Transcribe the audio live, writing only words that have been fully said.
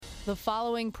The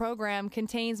following program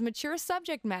contains mature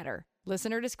subject matter.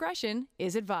 Listener discretion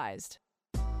is advised.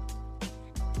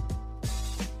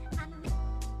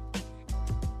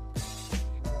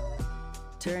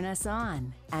 Turn us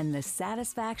on, and the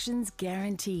satisfaction's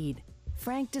guaranteed.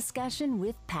 Frank discussion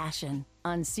with passion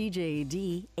on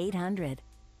CJAD 800.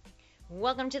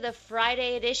 Welcome to the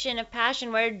Friday edition of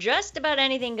Passion, where just about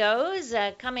anything goes.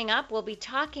 Coming up, we'll be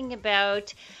talking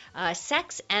about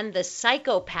sex and the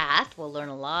psychopath. We'll learn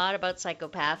a lot about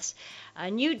psychopaths,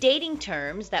 new dating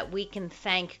terms that we can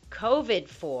thank COVID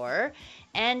for,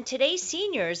 and today's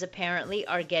seniors apparently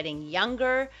are getting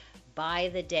younger by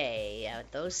the day.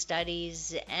 Those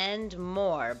studies and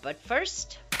more. But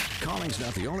first... Calling's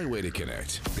not the only way to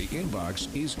connect. The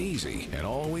inbox is easy and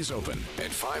always open at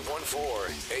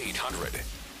 514-800.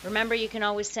 Remember, you can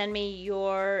always send me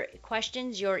your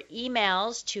questions, your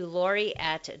emails to Lori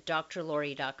at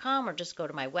drlori.com, or just go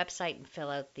to my website and fill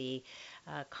out the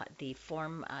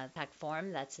form, pack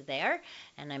form that's there,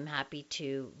 and I'm happy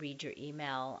to read your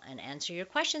email and answer your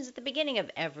questions at the beginning of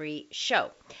every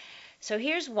show. So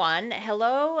here's one.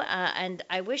 Hello, and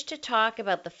I wish to talk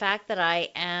about the fact that I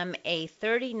am a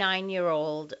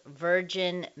 39-year-old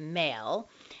virgin male,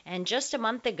 and just a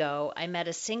month ago I met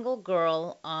a single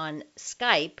girl on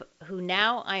Skype who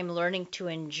now I'm learning to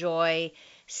enjoy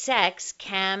sex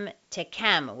cam to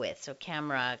cam with, so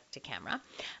camera to camera.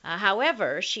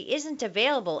 However, she isn't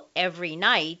available every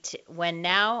night when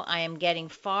now I am getting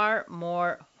far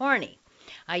more horny.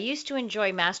 I used to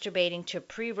enjoy masturbating to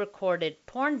pre-recorded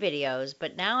porn videos,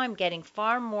 but now I'm getting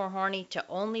far more horny to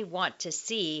only want to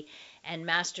see and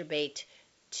masturbate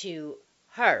to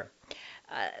her.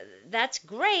 That's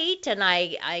great, and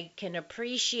I can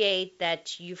appreciate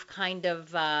that you've kind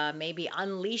of maybe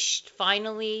unleashed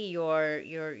finally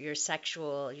your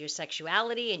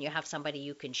sexuality, and you have somebody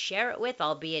you can share it with,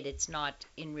 albeit it's not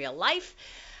in real life.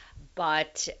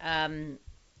 But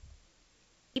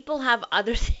people have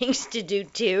other things to do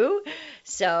too.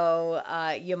 So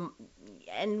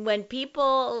and when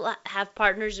people have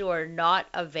partners who are not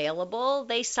available,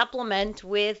 they supplement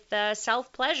with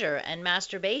self-pleasure and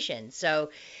masturbation. So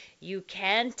you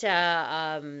can't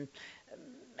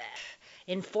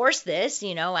enforce this,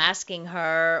 asking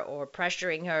her or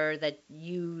pressuring her that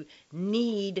you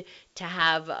need to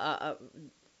have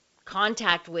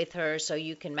contact with her so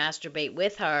you can masturbate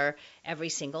with her every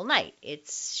single night.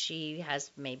 She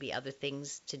has maybe other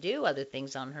things to do, other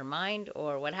things on her mind,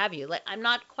 or what have you. I'm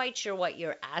not quite sure what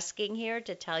you're asking here,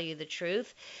 to tell you the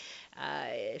truth.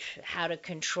 How to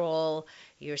control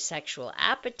your sexual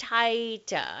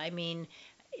appetite.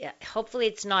 Hopefully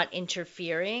it's not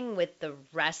interfering with the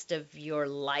rest of your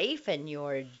life and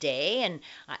your day.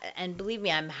 And believe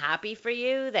me, I'm happy for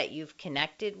you that you've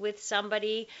connected with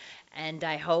somebody. And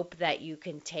I hope that you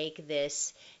can take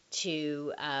this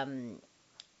to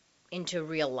into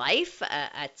real life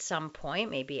at some point,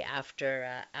 maybe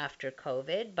after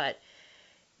COVID. But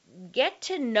get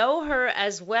to know her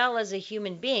as well as a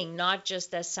human being, not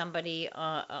just as somebody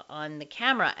on the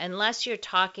camera, unless you're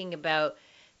talking about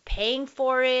paying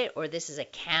for it or this is a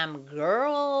cam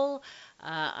girl.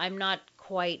 I'm not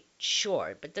quite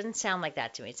sure, but it doesn't sound like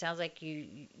that to me. It sounds like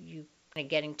you kind of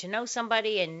getting to know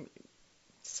somebody and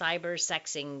cyber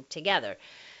sexing together.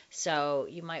 So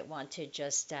you might want to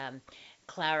just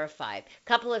clarify. A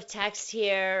couple of texts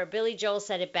here. Billy Joel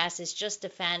said it best, it's just a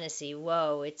fantasy.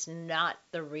 Whoa, it's not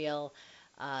the real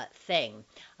thing.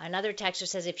 Another texter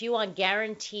says, if you want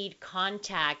guaranteed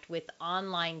contact with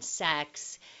online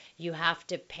sex, you have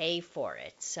to pay for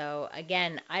it. So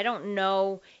again, I don't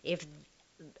know if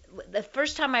the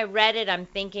first time I read it, I'm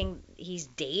thinking he's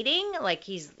dating, like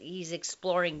he's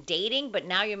exploring dating, but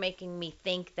now you're making me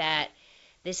think that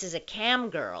this is a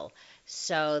cam girl.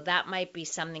 So that might be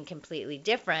something completely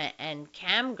different. And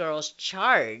cam girls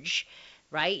charge,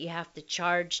 right? You have to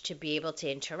charge to be able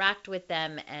to interact with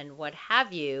them and what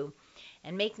have you.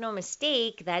 And make no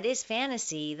mistake, that is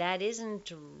fantasy. That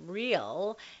isn't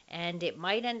real. And it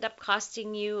might end up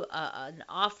costing you an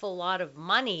awful lot of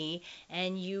money.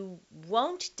 And you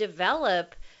won't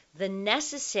develop the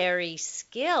necessary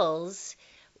skills.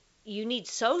 You need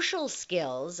social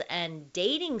skills and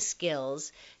dating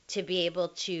skills to be able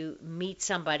to meet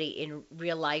somebody in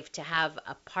real life, to have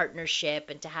a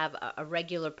partnership and to have a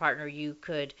regular partner you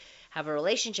could have a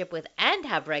relationship with and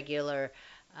have regular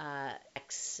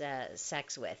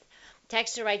sex with.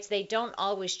 Texter writes, they don't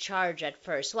always charge at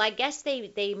first. Well, I guess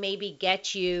they maybe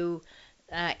get you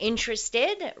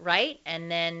interested, right? And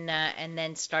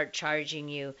then start charging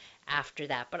you after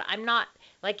that. But I'm not,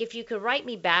 like, if you could write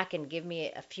me back and give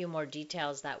me a few more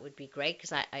details, that would be great,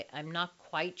 because I'm not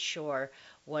quite sure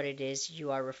what it is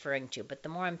you are referring to. But the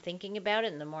more I'm thinking about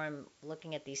it and the more I'm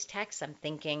looking at these texts, I'm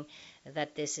thinking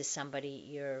that this is somebody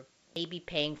you're maybe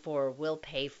paying for or will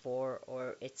pay for,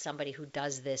 or it's somebody who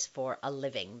does this for a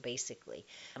living, basically.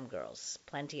 Girls,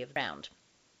 plenty of round.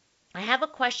 I have a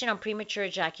question on premature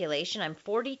ejaculation. I'm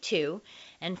 42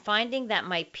 and finding that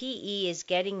my PE is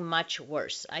getting much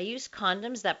worse. I use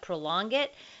condoms that prolong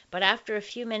it, but after a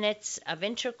few minutes of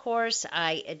intercourse,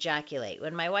 I ejaculate.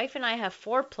 When my wife and I have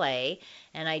foreplay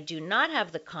and I do not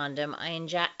have the condom, I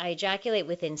ejaculate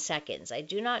within seconds. I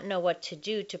do not know what to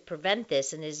do to prevent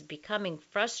this, and it is becoming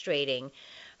frustrating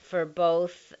for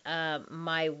both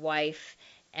my wife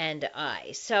and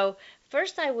I. So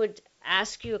first I would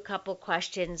ask you a couple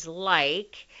questions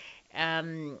like,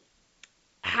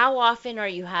 how often are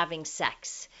you having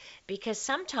sex? Because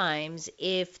sometimes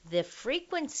if the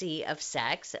frequency of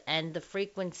sex and the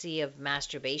frequency of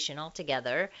masturbation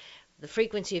altogether, the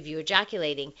frequency of you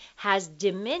ejaculating has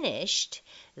diminished,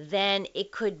 then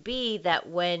it could be that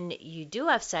when you do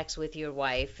have sex with your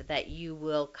wife that you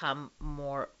will come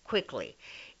more quickly.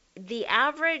 The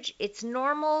average, it's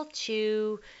normal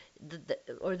to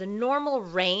the normal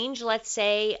range, let's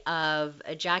say, of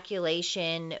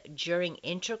ejaculation during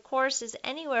intercourse is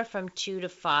anywhere from 2 to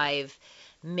 5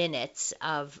 minutes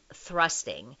of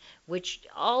thrusting, which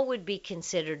all would be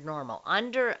considered normal.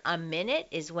 Under a minute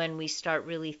is when we start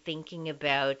really thinking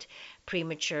about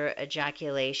premature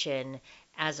ejaculation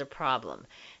as a problem.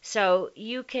 So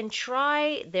you can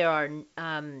try, there are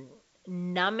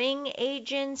numbing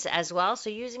agents as well.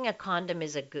 So using a condom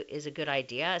is a good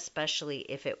idea, especially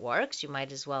if it works. You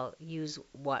might as well use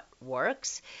what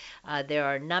works. There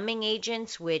are numbing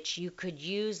agents which you could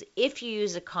use if you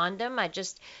use a condom.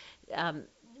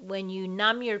 When you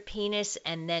numb your penis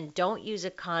and then don't use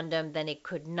a condom, then it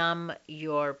could numb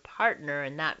your partner,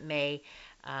 and that may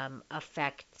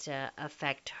affect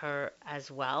her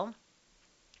as well.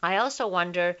 I also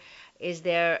wonder, is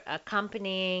there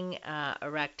accompanying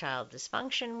erectile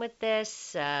dysfunction with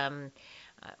this?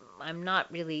 I'm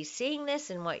not really seeing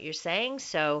this in what you're saying.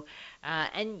 So,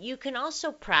 and you can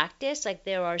also practice, like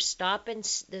there's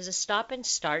a stop and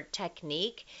start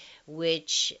technique,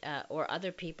 which, or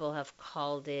other people have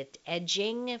called it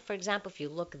edging. For example, if you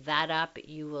look that up,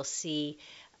 you will see,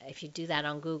 if you do that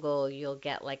on Google, you'll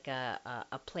get like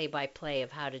a play-by-play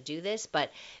of how to do this.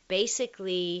 But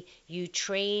basically, you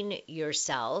train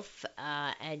yourself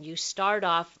and you start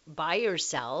off by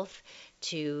yourself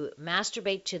to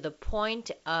masturbate to the point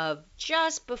of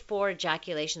just before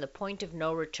ejaculation, the point of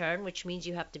no return, which means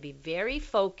you have to be very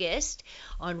focused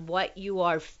on what you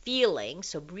are feeling.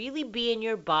 So really be in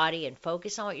your body and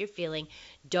focus on what you're feeling.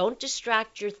 Don't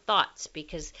distract your thoughts,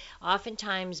 because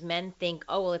oftentimes men think,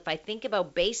 oh, well, if I think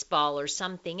about baseball or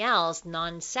something else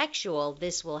non-sexual,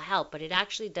 this will help. But it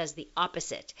actually does the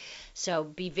opposite. So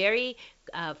be very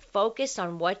focused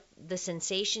on what the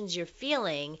sensations you're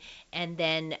feeling, and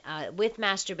then with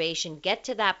masturbation, get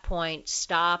to that point,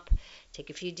 stop, take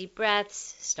a few deep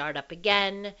breaths, start up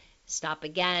again, stop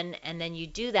again, and then you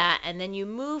do that, and then you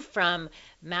move from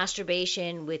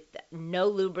masturbation with no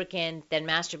lubricant, then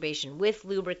masturbation with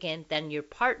lubricant, then your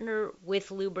partner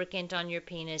with lubricant on your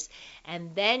penis,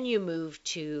 and then you move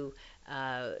to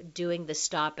doing the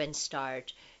stop and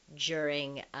start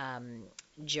during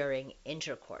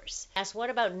intercourse. Yes, what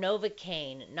about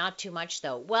Novocaine? Not too much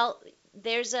though. Well,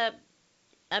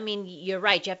 you're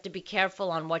right. You have to be careful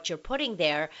on what you're putting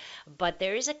there, but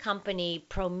there is a company,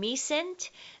 Promescent,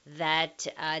 that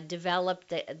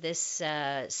developed this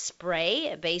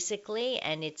spray, basically,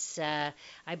 and it's, I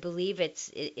believe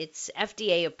it's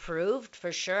FDA approved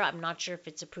for sure. I'm not sure if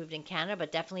it's approved in Canada,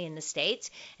 but definitely in the States,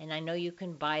 and I know you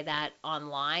can buy that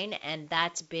online, and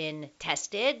that's been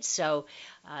tested, so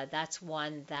that's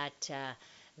one that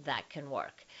can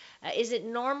work. Is it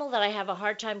normal that I have a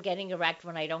hard time getting erect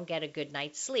when I don't get a good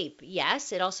night's sleep?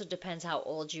 Yes, it also depends how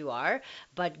old you are,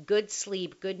 but good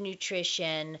sleep, good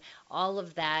nutrition, all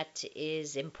of that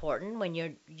is important. When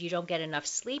you don't get enough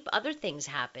sleep, other things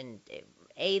happen.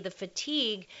 The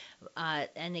fatigue,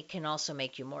 and it can also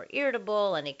make you more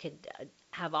irritable, and it could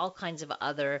have all kinds of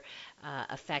other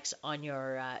effects on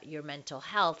your mental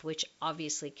health, which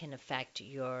obviously can affect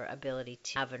your ability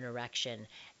to have an erection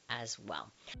as well.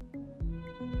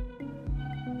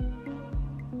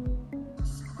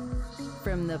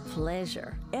 From the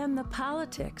pleasure and the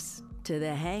politics to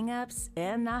the hang-ups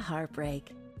and the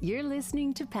heartbreak, you're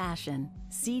listening to Passion,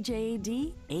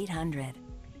 CJAD 800.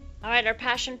 All right, our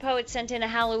Passion Poet sent in a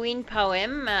Halloween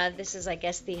poem. This is, I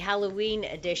guess, the Halloween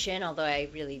edition, although I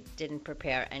really didn't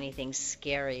prepare anything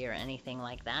scary or anything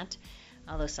like that.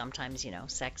 Although sometimes,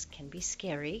 sex can be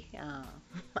scary, I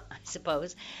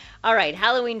suppose. All right,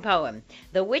 Halloween poem.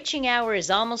 The witching hour is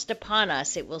almost upon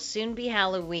us. It will soon be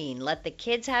Halloween. Let the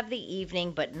kids have the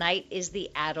evening, but night is the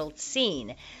adult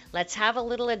scene. Let's have a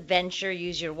little adventure.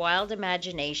 Use your wild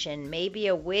imagination. Maybe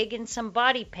a wig and some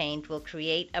body paint will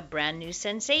create a brand new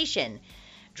sensation.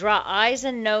 Draw eyes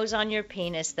and nose on your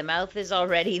penis. The mouth is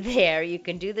already there. You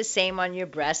can do the same on your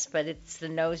breast, but it's the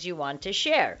nose you want to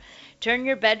share. Turn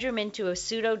your bedroom into a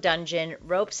pseudo-dungeon.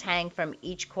 Ropes hang from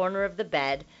each corner of the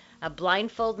bed. A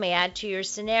blindfold may add to your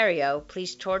scenario.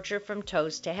 Please torture from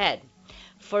toes to head.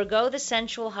 Forgo the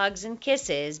sensual hugs and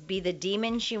kisses. Be the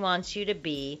demon she wants you to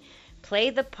be. Play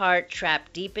the part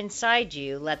trapped deep inside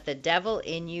you. Let the devil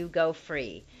in you go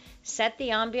free. Set the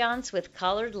ambiance with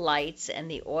colored lights, and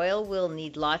the oil will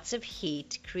need lots of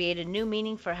heat. Create a new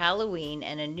meaning for Halloween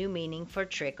and a new meaning for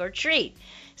trick or treat.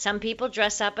 Some people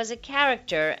dress up as a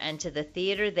character, and to the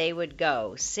theater they would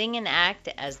go. Sing and act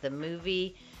as the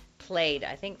movie played.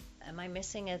 I think, am I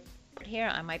missing a part here?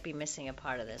 I might be missing a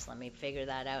part of this. Let me figure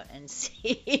that out and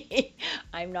see.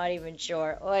 I'm not even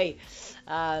sure. Oy.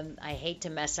 I hate to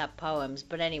mess up poems,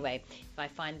 but anyway, if I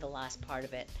find the last part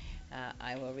of it,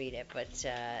 I will read it. But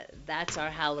that's our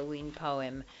Halloween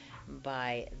poem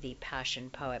by the Passion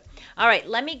Poet. All right,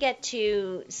 let me get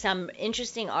to some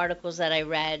interesting articles that I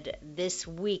read this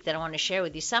week that I want to share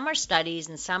with you. Some are studies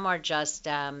and some are just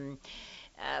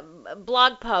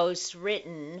blog posts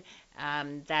written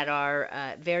that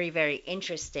are very, very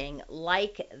interesting,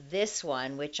 like this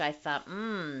one, which I thought,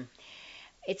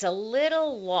 it's a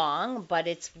little long, but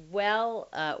it's well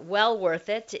worth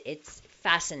it. It's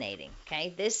fascinating.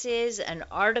 Okay, this is an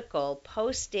article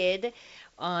posted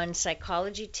on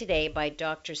Psychology Today by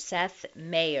Dr. Seth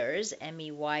Meyers,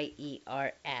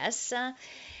 Meyers,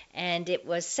 and it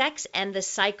was Sex and the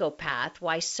Psychopath: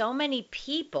 Why So Many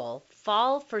People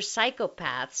Fall for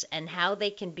Psychopaths and How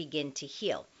They Can Begin to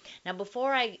Heal. Now,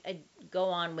 before I go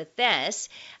on with this,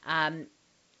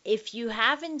 if you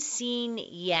haven't seen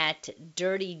yet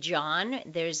Dirty John,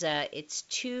 it's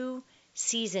 2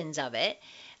 seasons of it.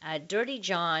 Dirty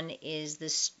John is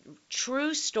this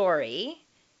true story.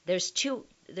 There's two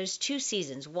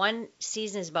seasons. One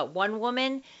season is about one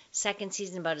woman. Second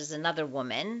season about is another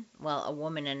woman. Well, a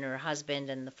woman and her husband,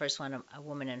 and the first one a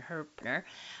woman and her partner.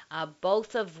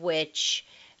 Both of which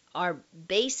are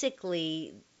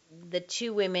basically, the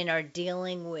 2 women are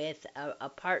dealing with a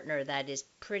partner that is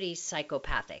pretty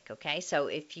psychopathic. Okay, so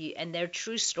and they're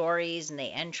true stories and they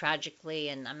end tragically,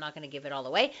 and I'm not going to give it all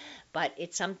away, but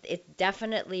it's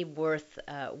definitely worth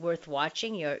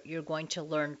watching. You're going to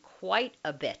learn quite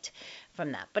a bit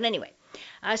from that. But anyway,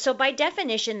 so by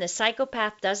definition, the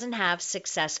psychopath doesn't have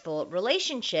successful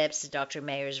relationships, Dr.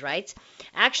 Meyers writes.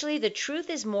 Actually, the truth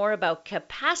is more about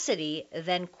capacity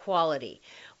than quality.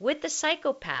 With the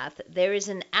psychopath, there is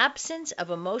an absence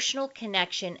of emotional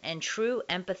connection and true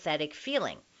empathetic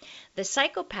feeling. The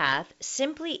psychopath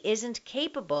simply isn't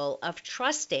capable of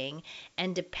trusting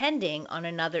and depending on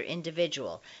another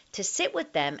individual. To sit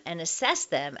with them and assess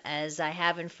them, as I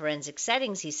have in forensic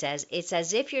settings, he says, it's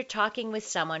as if you're talking with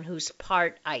someone who's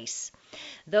part ice.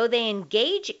 Though they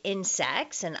engage in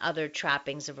sex and other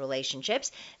trappings of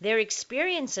relationships, their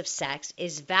experience of sex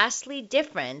is vastly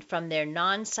different from their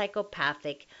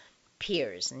non-psychopathic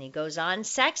peers. And he goes on,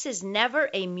 sex is never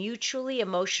a mutually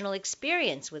emotional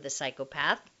experience with a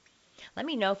psychopath. Let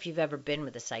me know if you've ever been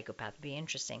with a psychopath. It'd be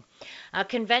interesting.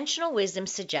 Conventional wisdom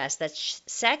suggests that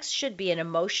sex should be an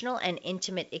emotional and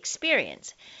intimate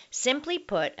experience. Simply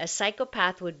put, a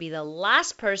psychopath would be the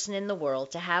last person in the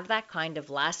world to have that kind of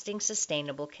lasting,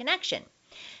 sustainable connection.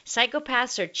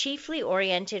 Psychopaths are chiefly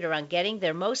oriented around getting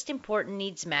their most important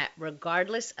needs met,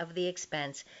 regardless of the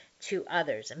expense to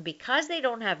others. And because they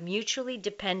don't have mutually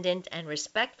dependent and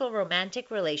respectful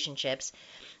romantic relationships,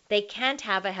 they can't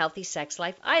have a healthy sex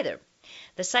life either.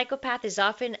 The psychopath is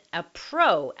often a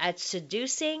pro at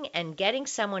seducing and getting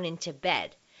someone into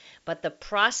bed, but the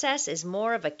process is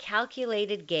more of a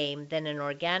calculated game than an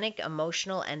organic,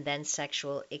 emotional, and then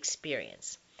sexual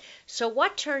experience. So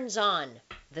what turns on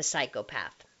the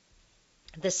psychopath?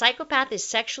 The psychopath is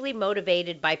sexually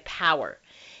motivated by power.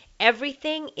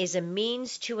 Everything is a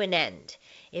means to an end.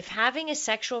 If having a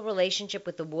sexual relationship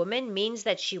with a woman means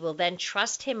that she will then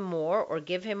trust him more or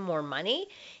give him more money,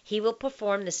 he will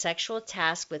perform the sexual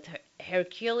task with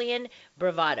Herculean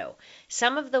bravado.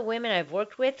 Some of the women I've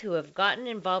worked with who have gotten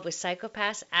involved with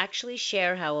psychopaths actually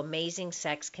share how amazing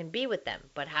sex can be with them.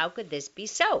 But how could this be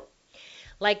so?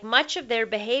 Like much of their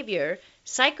behavior,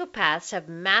 psychopaths have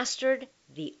mastered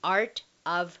the art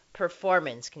of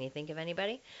performance. Can you think of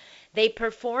anybody? They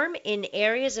perform in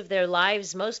areas of their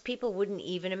lives most people wouldn't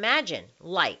even imagine,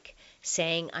 like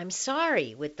saying, I'm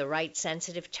sorry, with the right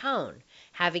sensitive tone,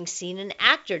 having seen an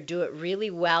actor do it really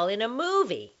well in a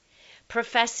movie,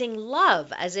 professing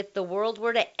love as if the world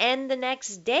were to end the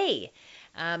next day,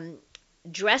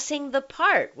 dressing the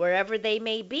part wherever they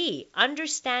may be,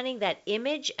 understanding that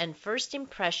image and first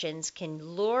impressions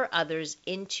can lure others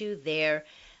into their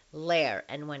lair.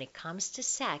 And when it comes to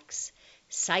sex,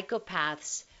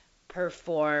 psychopaths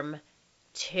perform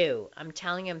too. I'm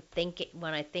telling you,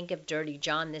 when I think of Dirty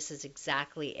John, this is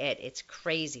exactly it. It's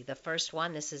crazy. The first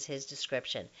one, this is his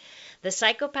description. The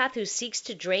psychopath who seeks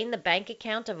to drain the bank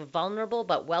account of a vulnerable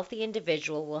but wealthy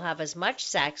individual will have as much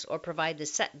sex or provide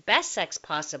the best sex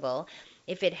possible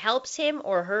if it helps him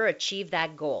or her achieve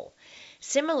that goal.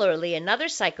 Similarly, another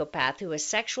psychopath who has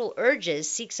sexual urges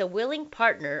seeks a willing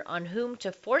partner on whom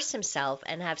to force himself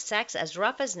and have sex as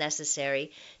rough as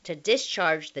necessary to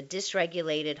discharge the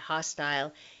dysregulated,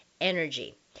 hostile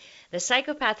energy. The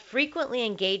psychopath frequently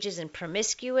engages in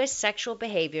promiscuous sexual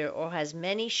behavior or has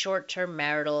many short-term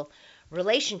marital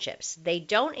relationships. They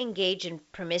don't engage in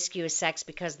promiscuous sex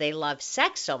because they love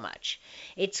sex so much.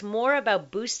 It's more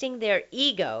about boosting their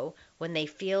ego when they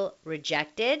feel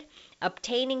rejected,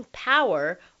 obtaining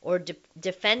power, or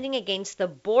defending against the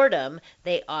boredom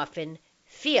they often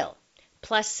feel.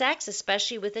 Plus, sex,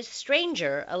 especially with a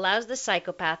stranger, allows the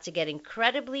psychopath to get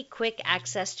incredibly quick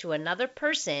access to another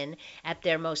person at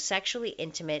their most sexually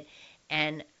intimate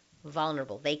and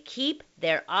vulnerable. They keep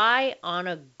their eye on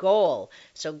a goal,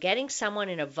 so getting someone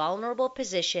in a vulnerable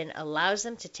position allows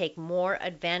them to take more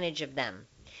advantage of them.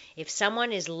 If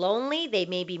someone is lonely, they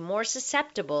may be more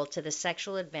susceptible to the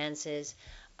sexual advances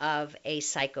of a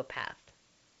psychopath.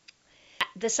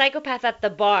 The psychopath at the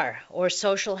bar or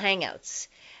social hangouts.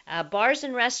 Bars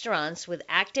and restaurants with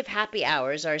active happy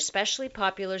hours are especially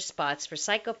popular spots for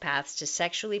psychopaths to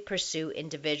sexually pursue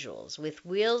individuals. With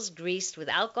wheels greased with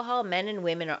alcohol, men and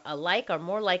women alike are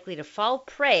more likely to fall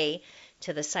prey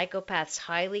to the psychopath's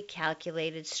highly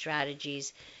calculated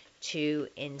strategies to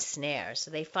ensnare.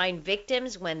 So they find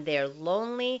victims when they're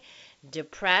lonely,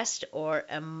 depressed, or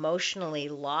emotionally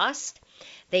lost.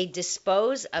 They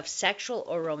dispose of sexual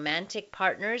or romantic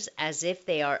partners as if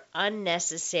they are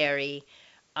unnecessary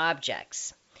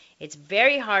objects. It's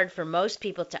very hard for most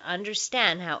people to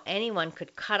understand how anyone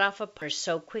could cut off a partner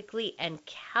so quickly and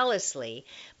callously,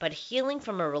 but healing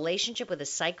from a relationship with a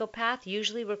psychopath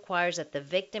usually requires that the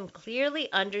victim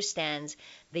clearly understands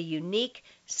the unique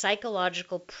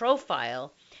psychological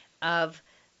profile of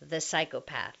the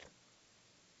psychopath.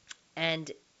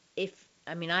 And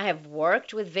I have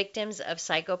worked with victims of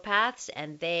psychopaths,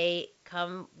 and they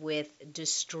come with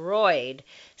destroyed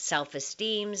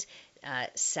self-esteems,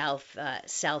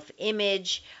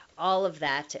 self-image, all of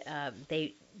that.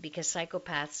 Because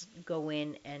psychopaths go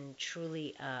in and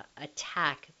truly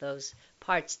attack those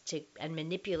parts and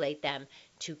manipulate them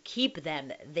to keep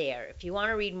them there. If you want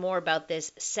to read more about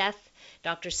this,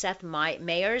 Dr. Seth Meyers,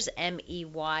 Meyers.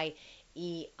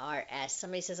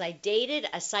 Somebody says, I dated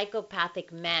a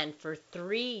psychopathic man for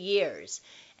 3 years,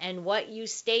 and what you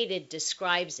stated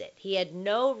describes it. He had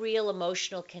no real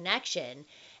emotional connection,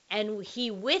 and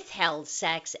he withheld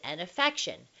sex and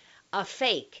affection. A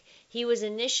fake. He was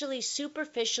initially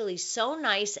superficially so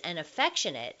nice and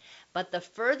affectionate, but the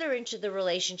further into the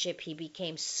relationship, he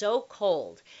became so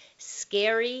cold,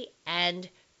 scary, and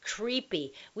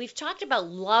creepy. We've talked about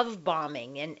love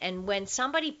bombing, and when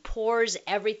somebody pours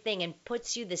everything and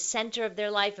puts you the center of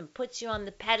their life and puts you on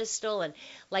the pedestal and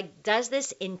does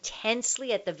this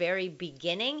intensely at the very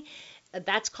beginning,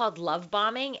 that's called love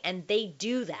bombing, and they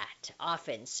do that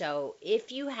often. So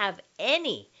if you have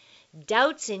any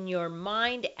doubts in your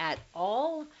mind at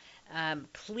all,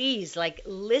 please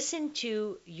listen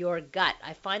to your gut.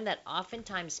 I find that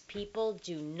oftentimes people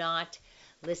do not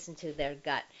listen to their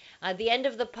gut. The end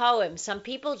of the poem. Some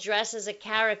people dress as a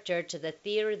character to the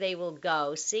theater they will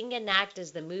go, sing and act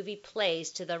as the movie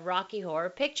plays to the Rocky Horror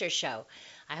Picture Show.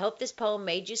 I hope this poem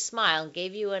made you smile and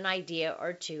gave you an idea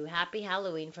or two. Happy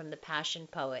Halloween from the Passion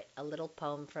Poet. A little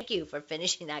poem from... Thank you for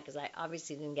finishing that, because I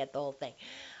obviously didn't get the whole thing.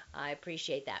 I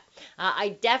appreciate that. I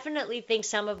definitely think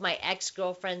some of my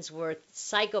ex-girlfriends were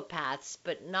psychopaths,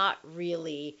 but not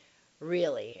really.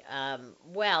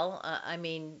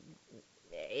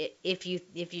 If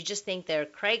you just think they're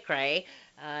cray-cray,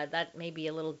 that may be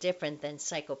a little different than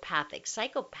psychopathic.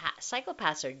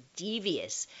 Psychopaths are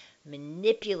devious,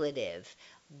 manipulative,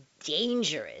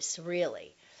 dangerous,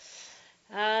 really.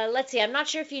 Let's see. I'm not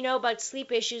sure if you know about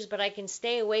sleep issues, but I can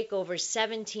stay awake over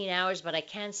 17 hours, but I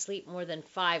can't sleep more than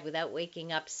 5 without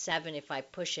waking up 7 if I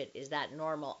push it. Is that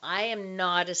normal? I am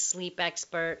not a sleep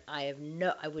expert. I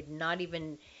would not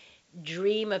even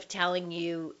dream of telling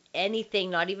you anything,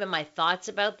 not even my thoughts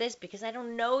about this, because I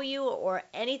don't know you or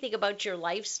anything about your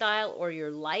lifestyle or your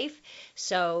life.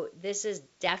 So this is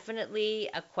definitely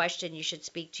a question you should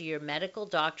speak to your medical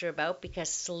doctor about, because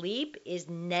sleep is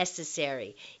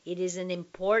necessary. It is an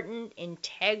important,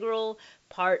 integral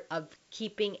part of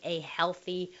keeping a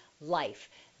healthy life.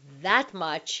 That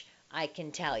much I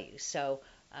can tell you. So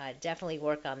definitely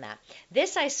work on that.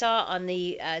 This I saw on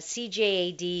the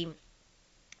CJAD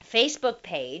Facebook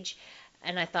page,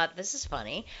 and I thought, this is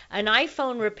funny. An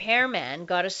iPhone repairman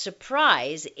got a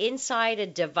surprise inside a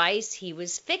device he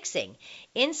was fixing.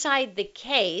 Inside the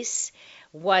case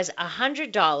was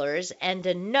 $100 and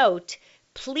a note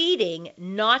pleading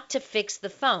not to fix the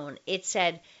phone. It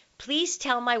said, "Please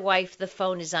tell my wife the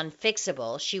phone is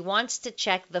unfixable. She wants to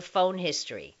check the phone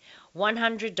history.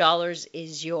 $100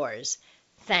 is yours.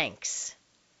 Thanks."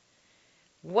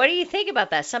 What do you think about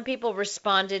that? Some people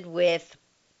responded with,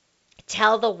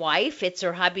 tell the wife it's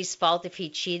her hubby's fault if he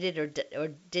cheated or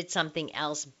did something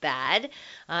else bad.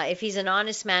 If he's an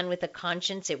honest man with a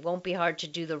conscience, it won't be hard to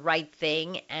do the right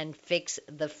thing and fix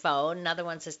the phone. Another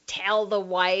one says, tell the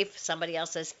wife. Somebody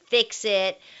else says, fix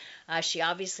it. She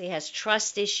obviously has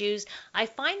trust issues. I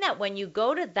find that when you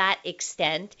go to that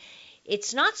extent,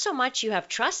 it's not so much you have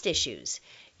trust issues.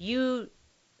 You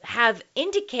have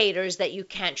indicators that you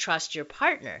can't trust your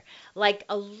partner. Like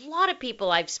a lot of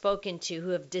people I've spoken to who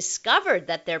have discovered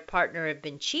that their partner had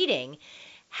been cheating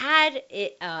had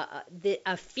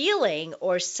a feeling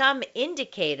or some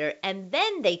indicator, and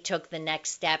then they took the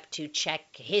next step to check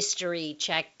history,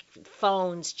 check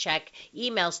phones, check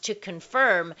emails to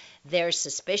confirm their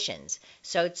suspicions.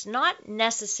 So it's not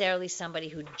necessarily somebody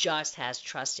who just has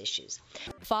trust issues.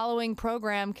 Following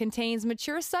program contains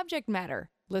mature subject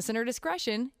matter. Listener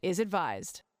discretion is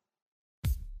advised.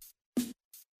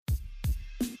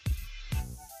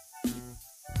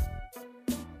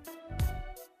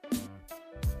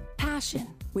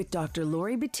 Passion with Dr.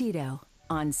 Lori Betito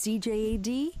on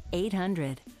CJAD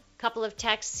 800. Couple of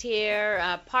texts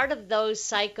here. Part of those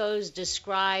psychos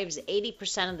describes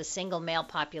 80% of the single male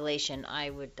population. I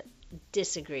would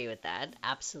disagree with that,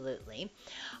 absolutely.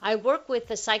 I work with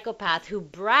a psychopath who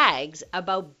brags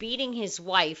about beating his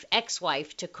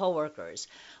ex-wife, to coworkers.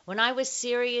 When I was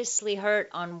seriously hurt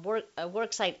on a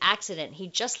worksite accident, he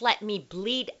just let me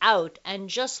bleed out and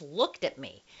just looked at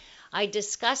me. I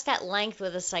discussed at length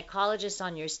with a psychologist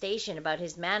on your station about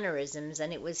his mannerisms,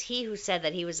 and it was he who said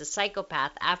that he was a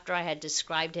psychopath after I had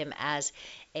described him as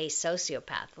a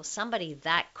sociopath. Well, somebody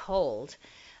that cold,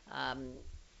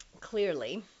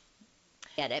 clearly.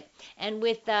 Get it. And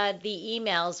with the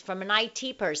emails from an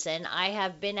IT person, I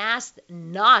have been asked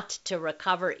not to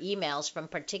recover emails from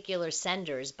particular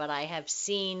senders, but I have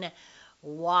seen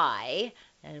why.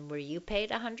 And were you paid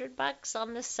 $100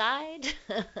 on the side?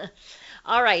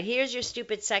 All right, here's your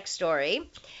stupid sex story.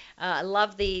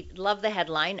 Love the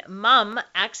headline. Mom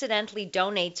accidentally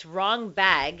donates wrong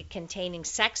bag containing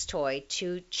sex toy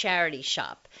to charity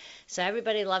shop. So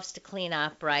everybody loves to clean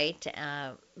up, right?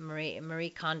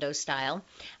 Marie Kondo style.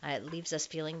 It leaves us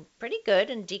feeling pretty good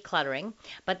and decluttering.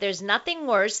 But there's nothing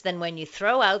worse than when you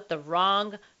throw out the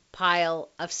wrong pile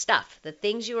of stuff, the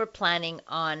things you were planning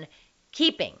on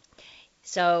keeping.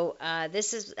 So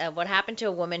this is what happened to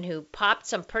a woman who popped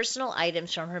some personal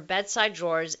items from her bedside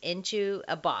drawers into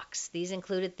a box. These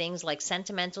included things like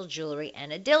sentimental jewelry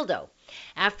and a dildo.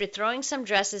 After throwing some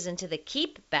dresses into the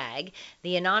keep bag,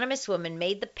 the anonymous woman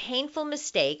made the painful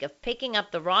mistake of picking up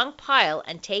the wrong pile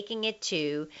and taking it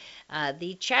to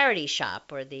the charity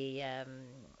shop, or the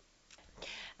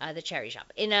charity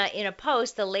shop. In a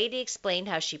post, the lady explained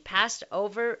how she passed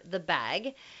over the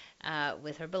bag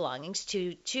with her belongings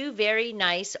to two very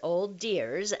nice old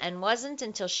dears, and wasn't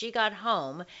until she got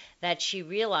home that she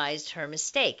realized her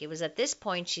mistake. It was at this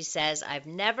point, she says, I've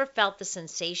never felt the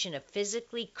sensation of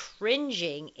physically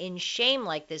cringing in shame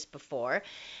like this before.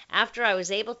 After I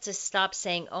was able to stop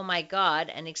saying, oh my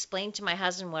God, and explain to my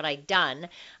husband what I'd done,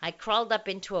 I crawled up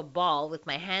into a ball with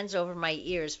my hands over my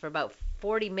ears for about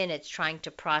 40 minutes trying to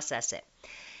process it.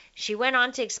 She went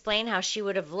on to explain how she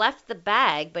would have left the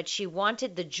bag, but she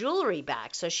wanted the jewelry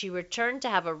back, so she returned to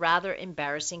have a rather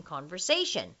embarrassing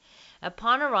conversation.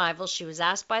 Upon arrival, she was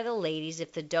asked by the ladies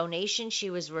if the donation she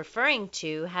was referring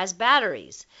to has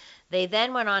batteries. They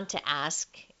then went on to ask,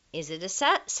 is it a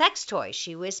sex toy?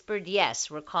 She whispered yes,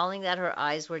 recalling that her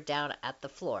eyes were down at the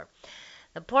floor.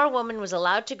 The poor woman was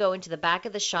allowed to go into the back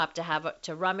of the shop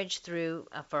to rummage through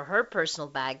for her personal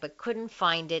bag, but couldn't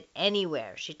find it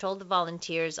anywhere. She told the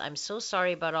volunteers, "I'm so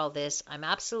sorry about all this. I'm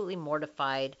absolutely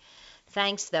mortified.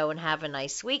 Thanks, though, and have a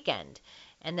nice weekend."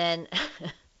 And then,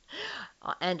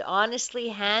 and honestly,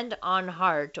 hand on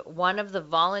heart, one of the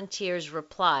volunteers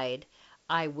replied,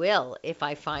 "I will if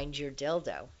I find your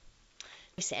dildo."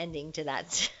 Nice ending to that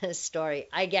story,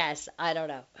 I guess. I don't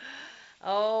know.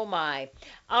 Oh my.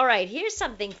 All right, here's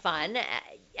something fun.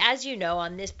 As you know,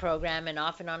 on this program and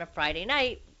often on a Friday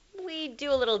night, we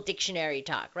do a little dictionary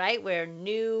talk, right? Where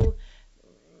new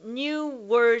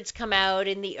words come out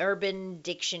in the urban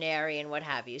dictionary and what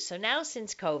have you. So now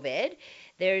since COVID,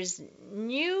 there's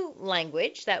new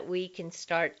language that we can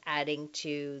start adding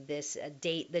to this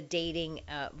the dating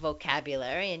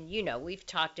vocabulary. And we've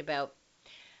talked about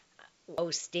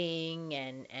ghosting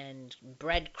and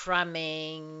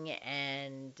breadcrumbing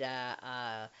and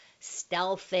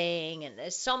stealthing, and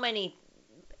there's so many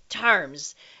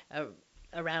terms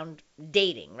around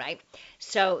dating, right?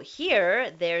 So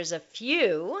here there's a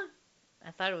few. I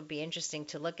thought it would be interesting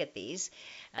to look at these.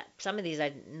 Some of these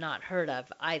I'd not heard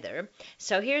of either.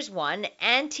 So here's one: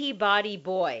 antibody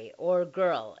boy or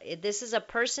girl. This is a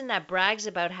person that brags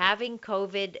about having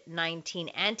COVID-19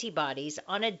 antibodies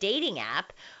on a dating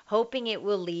app, hoping it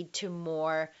will lead to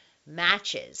more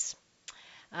matches.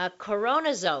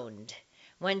 Coronazoned.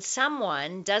 When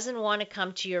someone doesn't want to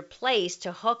come to your place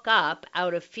to hook up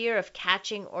out of fear of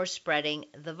catching or spreading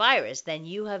the virus, then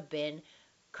you have been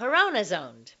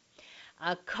coronazoned.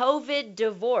 A COVID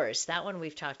divorce, that one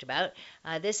we've talked about.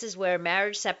 This is where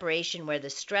marriage separation, where the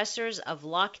stressors of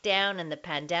lockdown and the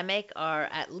pandemic are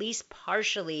at least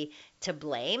partially to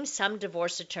blame. Some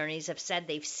divorce attorneys have said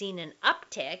they've seen an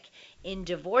uptick in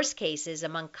divorce cases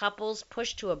among couples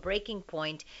pushed to a breaking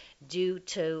point due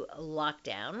to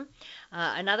lockdown.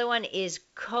 Another one is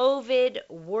COVID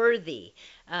worthy,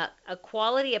 a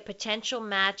quality a potential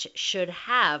match should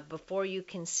have before you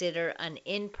consider an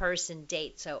in-person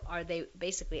date. So are they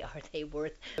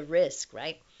worth the risk,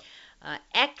 right?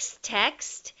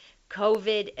 X-text,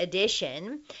 COVID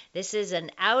edition. This is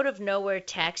an out-of-nowhere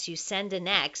text you send an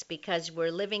ex because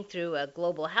we're living through a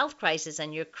global health crisis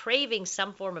and you're craving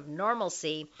some form of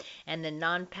normalcy and the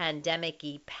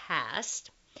non-pandemic-y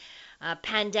past.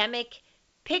 Pandemic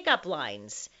pickup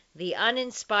lines. The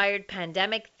uninspired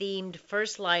pandemic-themed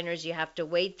first liners you have to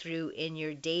wade through in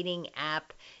your dating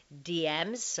app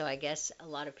DMs. So I guess a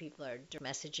lot of people are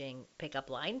messaging pickup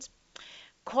lines.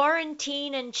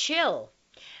 Quarantine and chill.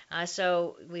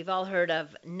 So we've all heard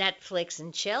of Netflix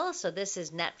and chill. So this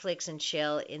is Netflix and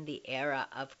chill in the era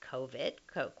of COVID,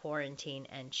 quarantine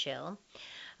and chill.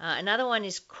 Another one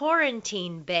is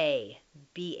Quarantine Bae,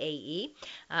 B-A-E,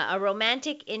 a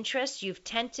romantic interest you've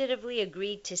tentatively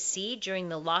agreed to see during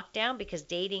the lockdown because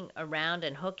dating around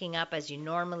and hooking up as you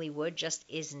normally would just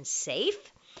isn't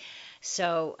safe.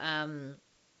 So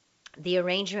the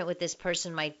arrangement with this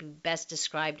person might be best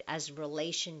described as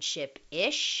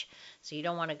relationship-ish. So you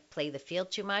don't want to play the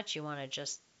field too much. You want to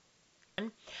just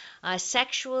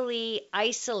sexually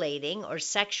isolating or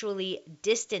sexually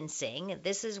distancing.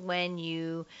 This is when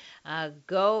you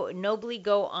nobly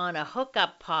go on a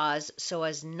hookup pause so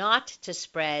as not to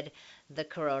spread the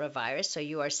coronavirus. So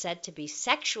you are said to be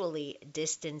sexually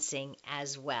distancing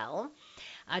as well.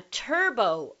 A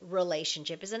turbo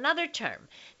relationship is another term.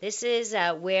 This is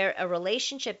where a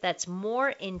relationship that's more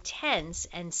intense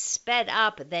and sped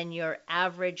up than your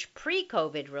average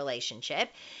pre-COVID relationship.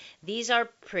 These are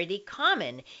pretty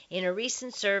common. In a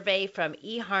recent survey from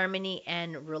eHarmony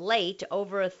and Relate,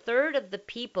 over a third of the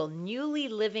people newly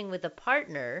living with a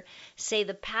partner say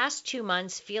the past 2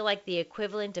 months feel like the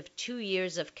equivalent of 2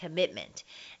 years of commitment.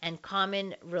 And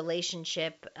common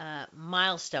relationship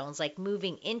milestones like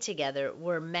moving in together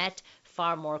were met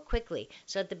far more quickly.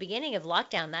 So at the beginning of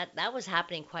lockdown, that was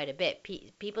happening quite a bit.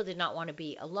 People did not want to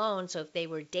be alone, so if they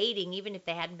were dating, even if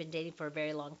they hadn't been dating for a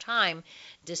very long time,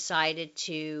 decided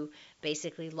to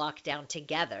basically lock down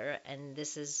together, and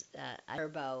this is a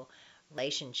turbo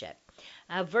relationship.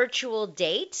 A virtual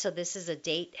date, so this is a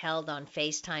date held on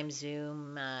FaceTime,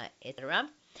 Zoom, etc.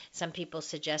 Some people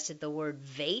suggested the word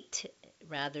vate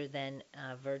rather than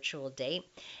virtual date.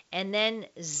 And then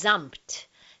zumped.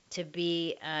 To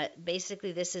be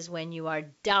basically, this is when you are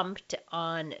dumped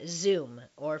on Zoom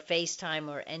or FaceTime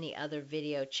or any other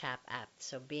video chat app.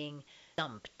 So being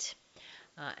dumped.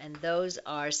 And those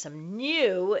are some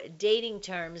new dating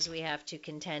terms we have to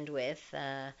contend with.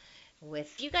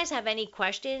 If you guys have any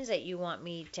questions that you want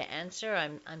me to answer,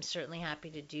 I'm certainly happy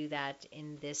to do that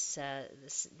in this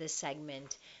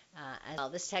segment As well.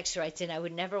 This text writes in, I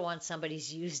would never want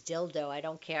somebody's used dildo. I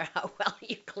don't care how well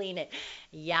you clean it.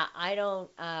 Yeah, I don't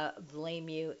blame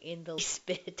you in the least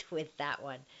bit with that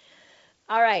one.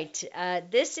 All right,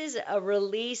 this is a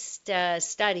released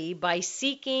study by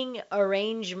Seeking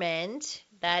Arrangement.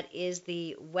 That is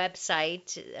the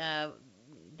website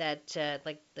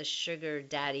like the sugar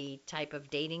daddy type of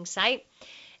dating site.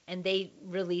 And they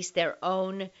released their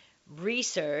own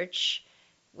research,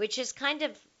 which is kind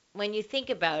of, when you think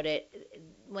about it,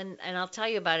 and I'll tell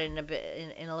you about it in a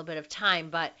little bit of time,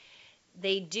 but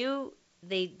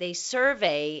they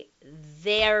survey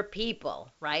their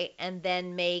people, right, and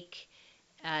then make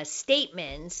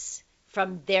statements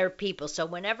from their people. So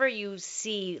whenever you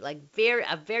see like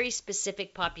a very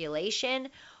specific population,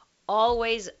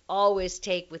 always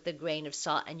take with a grain of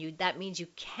salt, and that means you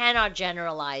cannot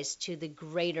generalize to the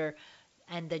greater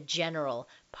and the general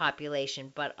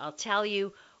population. But I'll tell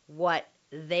you what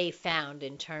they found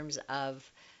in terms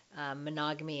of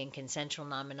monogamy and consensual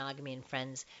non-monogamy and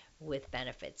friends with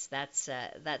benefits.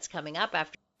 That's coming up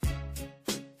after.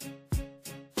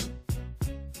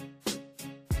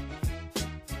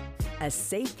 A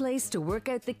safe place to work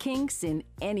out the kinks in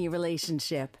any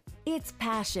relationship. It's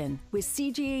Passion with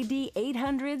CJAD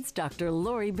 800's Dr.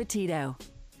 Lori Betito.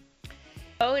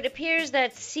 So it appears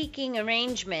that Seeking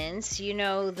Arrangements,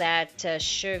 that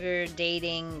sugar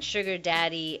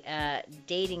daddy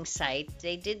dating site,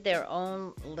 they did their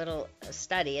own little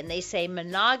study, and they say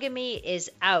monogamy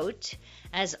is out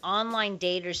as online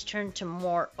daters turn to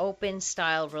more open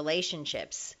style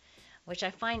relationships, which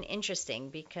I find interesting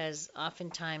because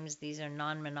oftentimes these are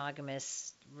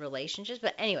non-monogamous relationships.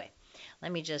 But anyway,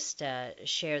 let me just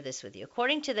share this with you.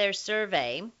 According to their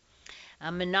survey,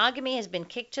 monogamy has been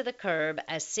kicked to the curb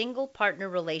as single partner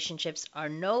relationships are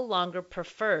no longer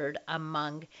preferred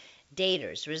among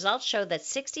daters. Results show that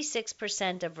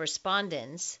 66% of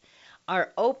respondents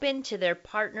are open to their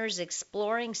partners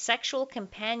exploring sexual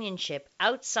companionship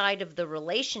outside of the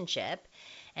relationship,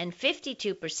 and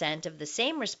 52% of the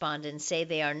same respondents say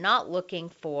they are not looking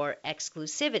for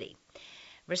exclusivity.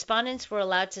 Respondents were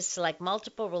allowed to select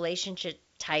multiple relationship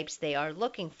types they are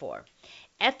looking for.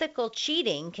 Ethical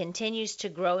cheating continues to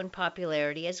grow in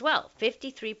popularity as well.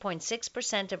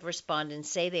 53.6% of respondents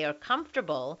say they are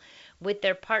comfortable with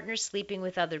their partner sleeping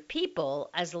with other people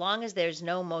as long as there's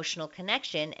no emotional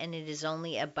connection and it is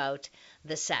only about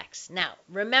the sex. Now,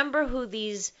 remember who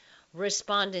these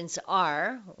respondents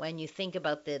are when you think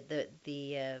about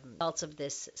the results of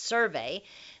this survey.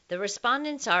 The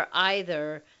respondents are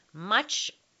either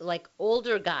much like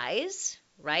older guys,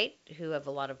 right, who have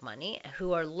a lot of money,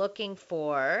 who are looking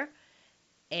for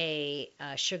a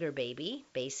sugar baby,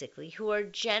 basically, who are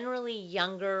generally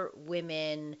younger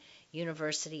women,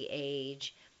 university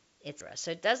age, etc.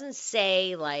 So it doesn't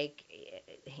say like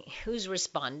who's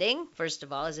responding. First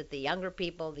of all, is it the younger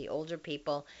people, the older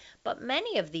people? But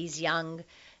many of these young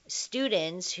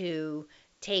students who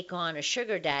take on a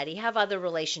sugar daddy have other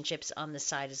relationships on the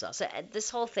side as well. So this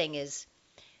whole thing is,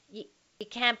 you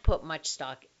can't put much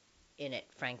stock in it,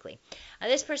 frankly.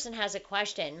 This person has a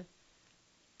question.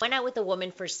 Went out with a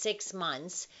woman for 6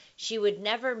 months. She would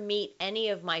never meet any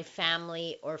of my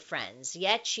family or friends,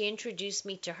 yet she introduced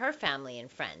me to her family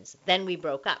and friends. Then we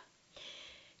broke up.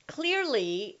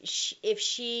 Clearly, if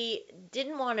she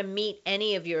didn't want to meet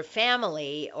any of your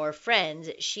family or friends,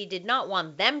 she did not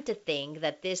want them to think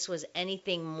that this was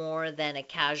anything more than a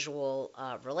casual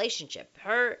relationship.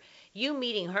 You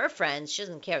meeting her friends, she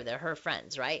doesn't care. They're her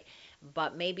friends, right?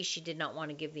 But maybe she did not want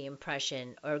to give the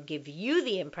impression or give you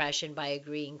the impression by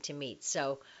agreeing to meet.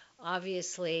 So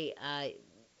obviously,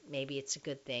 maybe it's a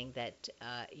good thing that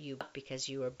because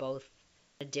you were both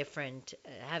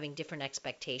having different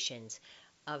expectations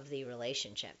of the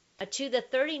relationship. To the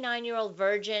 39-year-old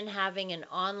virgin having an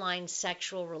online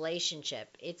sexual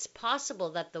relationship, it's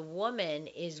possible that the woman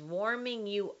is warming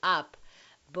you up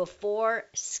before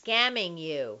scamming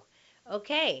you.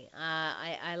 Okay,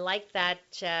 I like that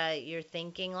you're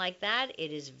thinking like that.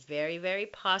 It is very, very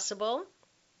possible.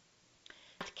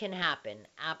 That can happen,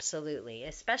 absolutely.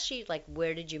 Especially like,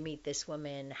 where did you meet this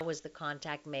woman? How was the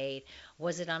contact made?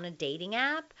 Was it on a dating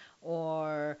app?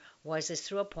 Or was this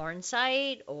through a porn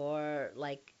site? Or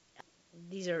like,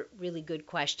 these are really good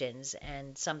questions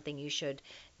and something you should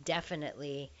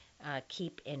definitely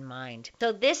keep in mind.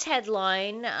 So this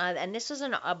headline, and this was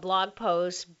a blog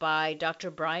post by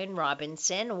Dr. Brian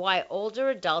Robinson, Why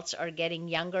Older Adults Are Getting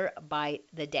Younger by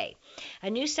the Day. A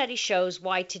new study shows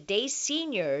why today's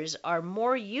seniors are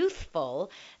more youthful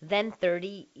than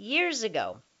 30 years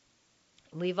ago.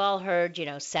 We've all heard,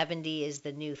 70 is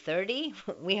the new 30,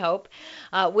 we hope.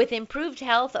 With improved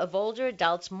health of older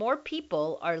adults, more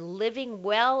people are living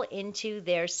well into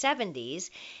their 70s.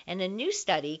 And a new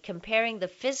study comparing the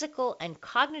physical and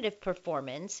cognitive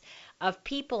performance of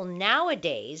people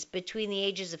nowadays between the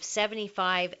ages of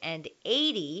 75 and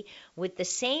 80 with the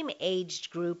same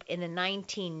aged group in the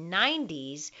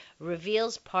 1990s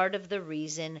reveals part of the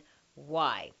reason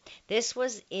why. This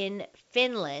was in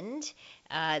Finland.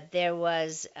 There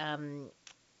was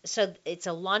so it's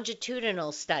a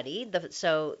longitudinal study.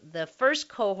 So the first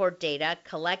cohort data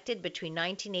collected between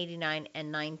 1989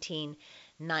 and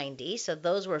 1990. So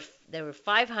there were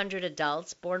 500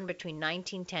 adults born between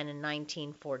 1910 and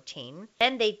 1914.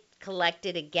 Then they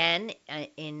collected again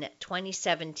in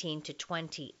 2017 to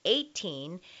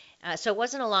 2018. So it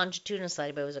wasn't a longitudinal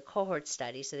study, but it was a cohort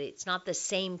study. So it's not the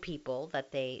same people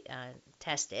that they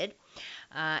tested.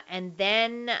 And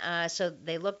then, so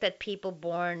they looked at people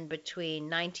born between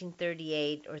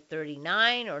 1938 or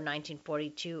 39 or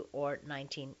 1942 or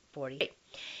 1948.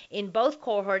 In both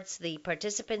cohorts, the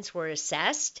participants were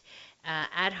assessed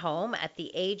at home at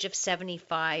the age of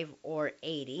 75 or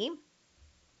 80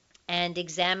 and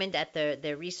examined at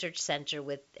their research center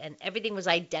and everything was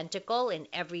identical in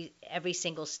every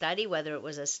single study, whether it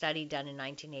was a study done in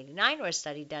 1989 or a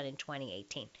study done in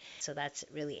 2018. So that's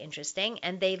really interesting.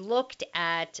 And they looked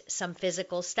at some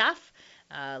physical stuff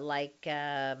like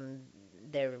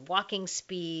their walking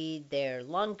speed, their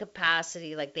lung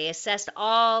capacity, like they assessed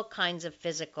all kinds of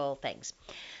physical things.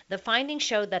 The findings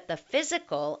showed that the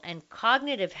physical and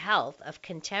cognitive health of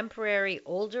contemporary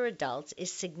older adults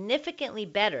is significantly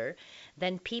better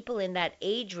than people in that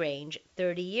age range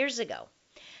 30 years ago.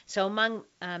 So among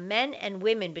men and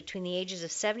women between the ages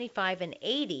of 75 and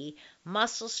 80,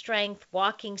 muscle strength,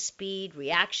 walking speed,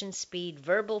 reaction speed,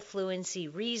 verbal fluency,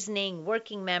 reasoning,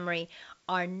 working memory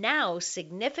are now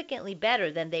significantly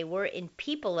better than they were in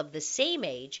people of the same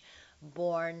age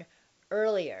born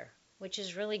earlier, which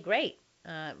is really great.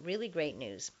 Really great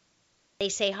news. They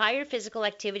say higher physical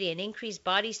activity and increased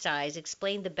body size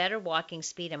explain the better walking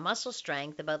speed and muscle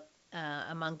strength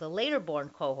among the later born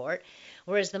cohort,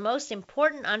 whereas the most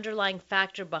important underlying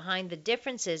factor behind the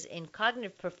differences in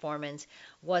cognitive performance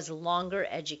was longer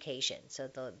education. So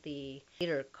the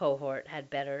later cohort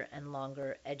had better and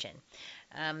longer education.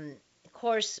 Of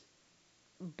course,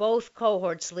 both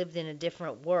cohorts lived in a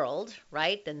different world,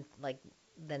 right,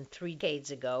 than 3 decades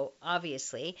ago,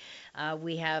 obviously.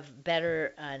 We have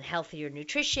better and healthier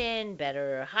nutrition,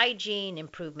 better hygiene,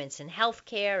 improvements in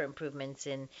healthcare, improvements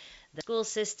in the school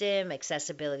system,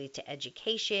 accessibility to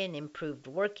education, improved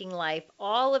working life.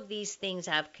 All of these things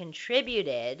have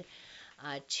contributed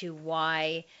to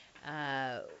why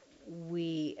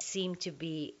we seem to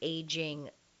be aging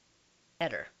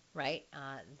better, right,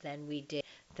 than we did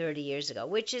 30 years ago,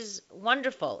 which is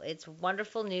wonderful. It's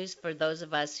wonderful news for those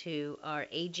of us who are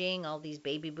aging, all these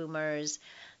baby boomers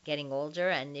getting older.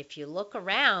 And if you look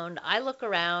around, I look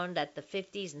around at the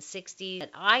 50s and 60s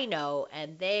that I know,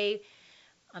 and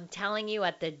I'm telling you,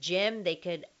 at the gym, they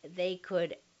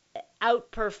could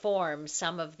outperform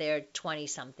some of their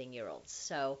 20-something-year-olds.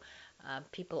 So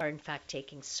people are, in fact,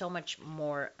 taking so much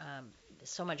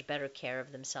better care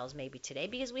of themselves maybe today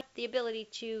because we have the ability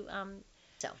to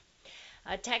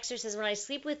Texter says, when I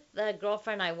sleep with a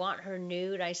girlfriend, I want her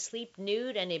nude. I sleep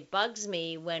nude, and it bugs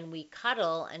me when we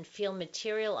cuddle and feel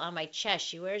material on my chest.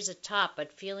 She wears a top,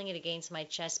 but feeling it against my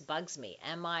chest bugs me.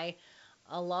 Am I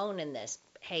alone in this?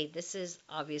 Hey, this is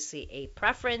obviously a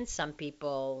preference. Some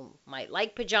people might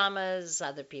like pajamas.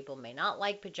 Other people may not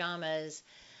like pajamas.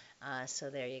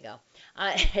 So there you go.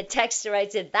 Texter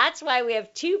writes in, that's why we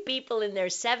have 2 people in their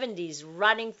 70s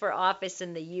running for office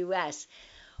in the U.S.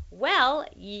 Well,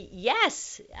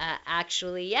 yes,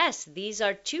 actually, yes. These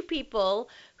are 2 people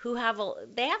who have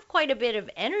quite a bit of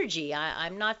energy.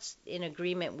 I'm not in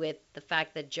agreement with the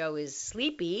fact that Joe is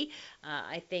sleepy.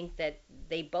 I think that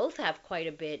they both have quite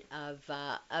a bit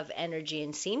of energy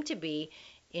and seem to be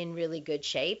in really good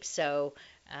shape. So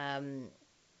there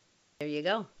you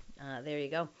go. There you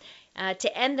go.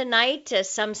 To end the night,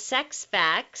 some sex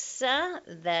facts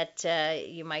that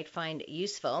you might find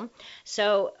useful.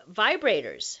 So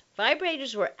vibrators.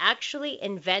 Vibrators were actually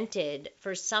invented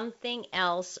for something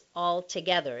else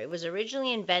altogether. It was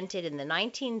originally invented in the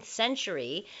 19th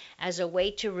century as a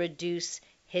way to reduce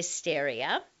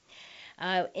hysteria.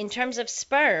 In terms of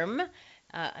sperm,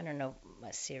 I don't know,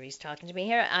 Siri's talking to me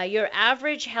here. Your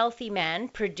average healthy man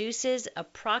produces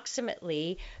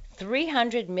approximately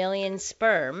 300 million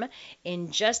sperm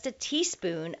in just a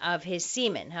teaspoon of his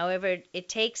semen. However, it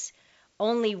takes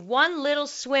only one little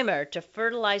swimmer to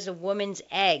fertilize a woman's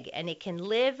egg, and it can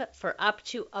live for up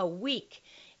to a week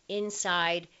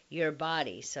inside your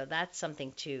body. So that's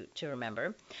something to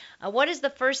remember. What is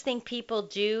the first thing people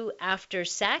do after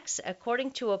sex?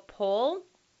 According to a poll,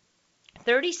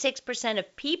 36%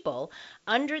 of people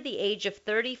under the age of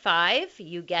 35,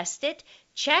 you guessed it,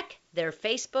 check their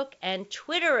Facebook and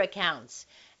Twitter accounts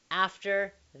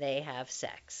after they have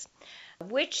sex.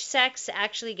 Which sex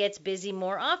actually gets busy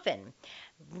more often?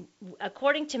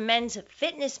 According to Men's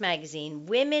Fitness magazine,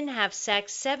 women have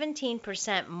sex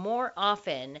 17% more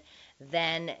often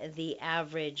than the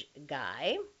average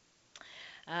guy.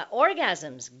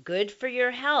 Orgasms, good for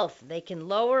your health. They can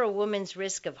lower a woman's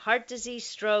risk of heart disease,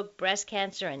 stroke, breast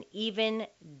cancer, and even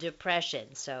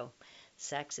depression. So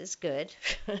sex is good.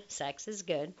 Sex is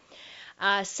good.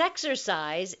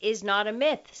 Sexercise is not a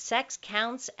myth. Sex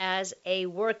counts as a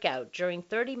workout. During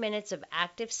 30 minutes of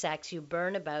active sex, you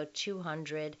burn about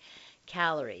 200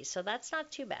 calories. So that's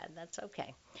not too bad. That's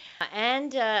okay.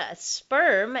 And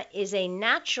sperm is a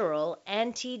natural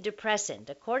antidepressant.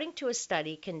 According to a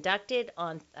study conducted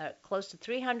on close to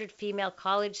 300 female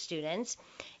college students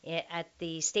at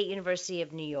the State University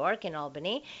of New York in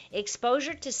Albany,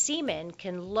 exposure to semen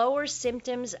can lower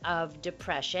symptoms of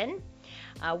depression.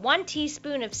 1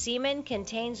 teaspoon of semen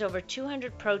contains over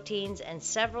 200 proteins and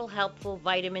several helpful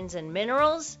vitamins and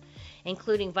minerals,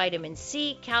 including vitamin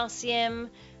C, calcium,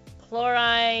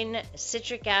 chlorine,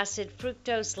 citric acid,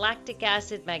 fructose, lactic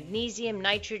acid, magnesium,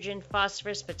 nitrogen,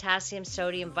 phosphorus, potassium,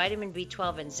 sodium, vitamin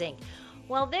B12, and zinc.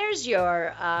 Well, there's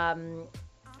your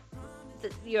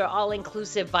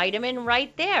all-inclusive vitamin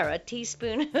right there, a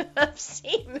teaspoon of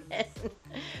semen.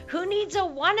 Who needs a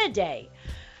one a day?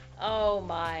 Oh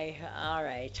my. All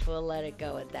right. We'll let it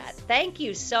go at that. Thank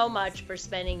you so much for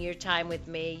spending your time with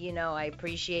me. You know, I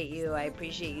appreciate you. I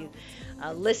appreciate you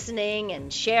listening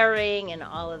and sharing and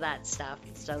all of that stuff.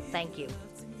 So thank you.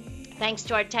 Thanks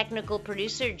to our technical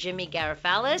producer, Jimmy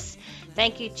Garafalis.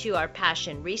 Thank you to our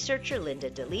passion researcher, Linda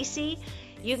DeLisi.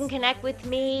 You can connect with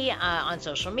me on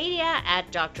social media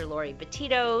at Dr. Lori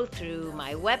Betito through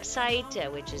my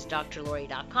website, which is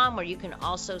drlori.com, where you can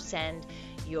also send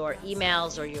your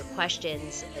emails or your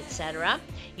questions, etc.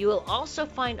 You will also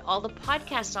find all the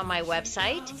podcasts on my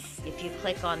website if you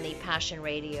click on the Passion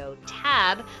Radio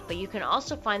tab, but you can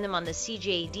also find them on the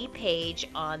CJAD page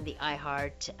on the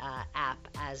iHeart app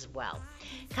as well.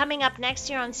 Coming up next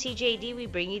year on CJAD, we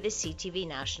bring you the CTV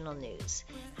National News.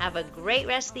 Have a great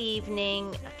rest of the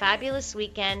evening, a fabulous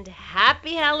weekend,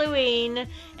 happy Halloween,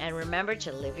 and remember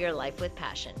to live your life with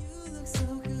passion.